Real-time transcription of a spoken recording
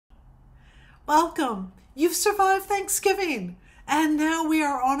Welcome. You've survived Thanksgiving. And now we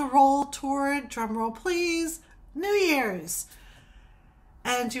are on a roll toward, drumroll please, New Year's.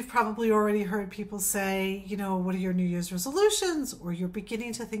 And you've probably already heard people say, what are your New Year's resolutions? Or you're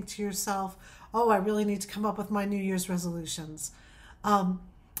beginning to think to yourself, oh, I really need to come up with my New Year's resolutions.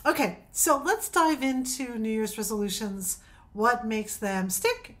 Okay, so let's dive into New Year's resolutions, what makes them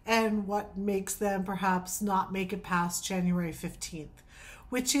stick and what makes them perhaps not make it past January 15th,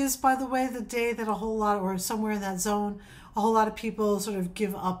 which is, by the way, the day that a whole lot, or somewhere in that zone, a whole lot of people sort of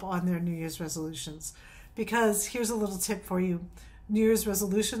give up on their New Year's resolutions. Because here's a little tip for you. New Year's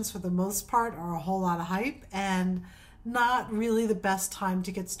resolutions, for the most part, are a whole lot of hype and not really the best time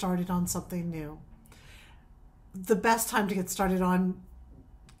to get started on something new. The best time to get started on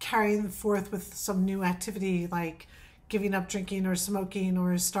carrying forth with some new activity like giving up drinking or smoking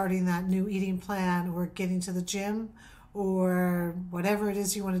or starting that new eating plan or getting to the gym or whatever it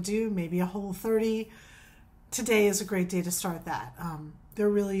is you want to do, maybe a Whole30. Today is a great day to start that. There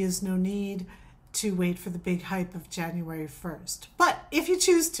really is no need to wait for the big hype of January 1st. But if you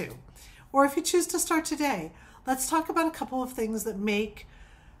choose to, or if you choose to start today, let's talk about a couple of things that make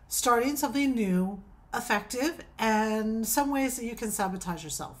starting something new effective and some ways that you can sabotage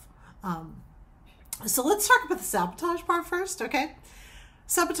yourself. So let's talk about the sabotage part first, okay?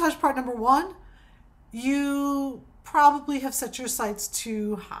 Sabotage part number one, you probably have set your sights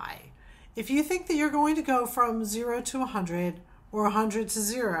too high. If you think that you're going to go from 0 to 100 or 100 to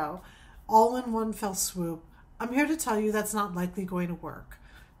 0 all in one fell swoop, I'm here to tell you that's not likely going to work.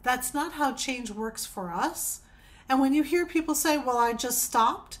 That's not how change works for us. And when you hear people say, well, I just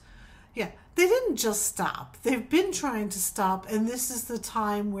stopped, yeah, they didn't just stop. They've been trying to stop, and this is the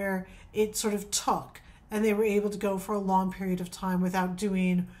time where it sort of took, and they were able to go for a long period of time without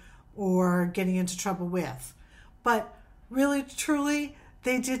doing or getting into trouble with. But really, truly,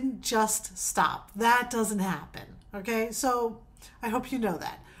 they didn't just stop. That doesn't happen, okay? So I hope you know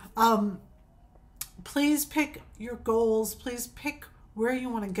that. Please pick your goals. Please pick where you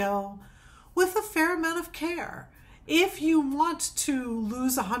want to go with a fair amount of care. If you want to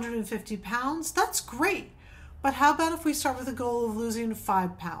lose 150 pounds, that's great. But how about if we start with a goal of losing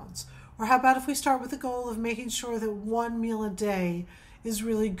 5 pounds? Or how about if we start with a goal of making sure that one meal a day is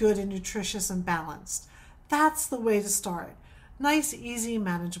really good and nutritious and balanced? That's the way to start. Nice, easy,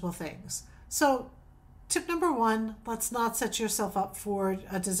 manageable things. So tip number one, let's not set yourself up for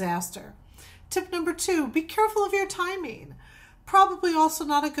a disaster. Tip number two, be careful of your timing. Probably also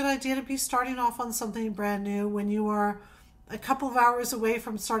not a good idea to be starting off on something brand new when you are a couple of hours away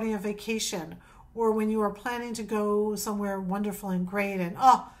from starting a vacation or when you are planning to go somewhere wonderful and great and,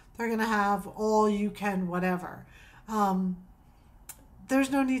 they're going to have all you can whatever. There's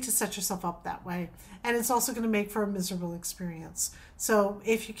no need to set yourself up that way. And it's also going to make for a miserable experience. So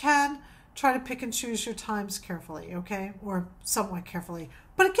if you can, try to pick and choose your times carefully, okay? Or somewhat carefully.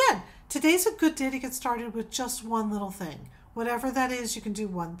 But again, today's a good day to get started with just one little thing. Whatever that is, you can do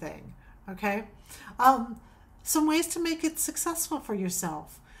one thing, okay? Some ways to make it successful for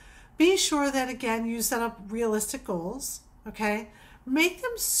yourself. Be sure that, again, you set up realistic goals, okay? Make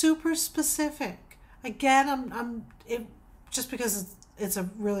them super specific. Again, just because it's a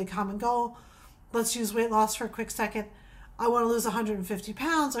really common goal, let's use weight loss for a quick second. I want to lose 150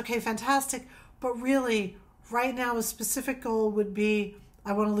 pounds. Okay, fantastic. But really, right now, a specific goal would be,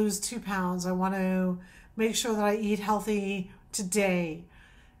 I want to lose 2 pounds. I want to make sure that I eat healthy today.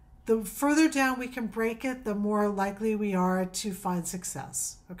 The further down we can break it, the more likely we are to find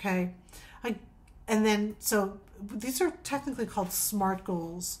success, okay? So these are technically called SMART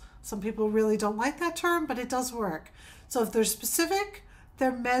goals. Some people really don't like that term, but it does work. So if they're specific,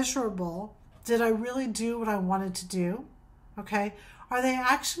 they're measurable. Did I really do what I wanted to do? Okay. Are they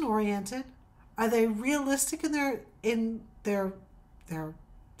action oriented? Are they realistic in their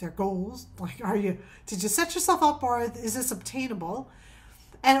goals? Like, did you set yourself up, or is this obtainable?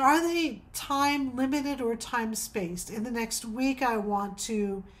 And are they time limited or time spaced? In the next week, I want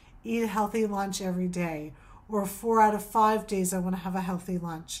to eat a healthy lunch every day, or 4 out of 5 days I want to have a healthy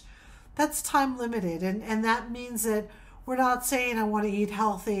lunch. That's time limited. And that means that we're not saying I want to eat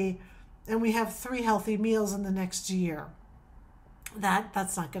healthy and we have 3 healthy meals in the next year.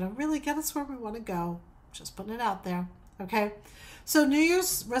 That's not going to really get us where we want to go. Just putting it out there. Okay. So New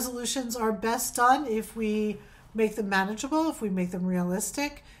Year's resolutions are best done if we make them manageable, if we make them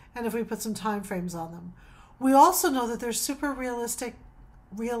realistic, and if we put some time frames on them. We also know that they're super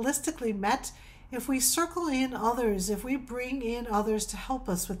realistically met if we circle in others, if we bring in others to help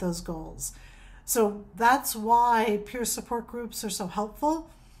us with those goals. So that's why peer support groups are so helpful.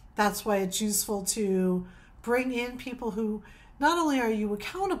 That's why it's useful to bring in people who not only are you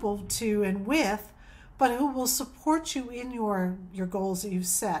accountable to and with, but who will support you in your goals that you've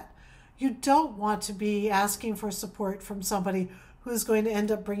set. You don't want to be asking for support from somebody who's going to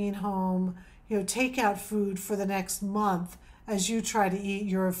end up bringing home, takeout food for the next month as you try to eat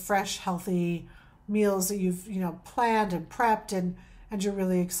your fresh, healthy meals that you've, planned and prepped and you're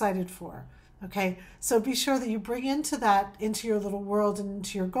really excited for. Okay, so be sure that you bring into your little world and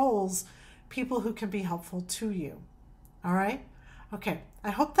into your goals, people who can be helpful to you. All right? Okay,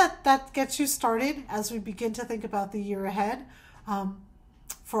 I hope that gets you started as we begin to think about the year ahead.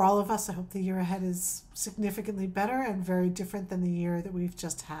 For all of us, I hope the year ahead is significantly better and very different than the year that we've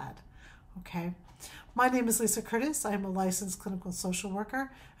just had. Okay, my name is Lisa Curtis. I am a licensed clinical social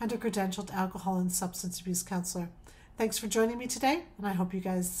worker and a credentialed alcohol and substance abuse counselor. Thanks for joining me today, and I hope you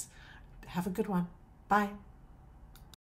guys have a good one. Bye.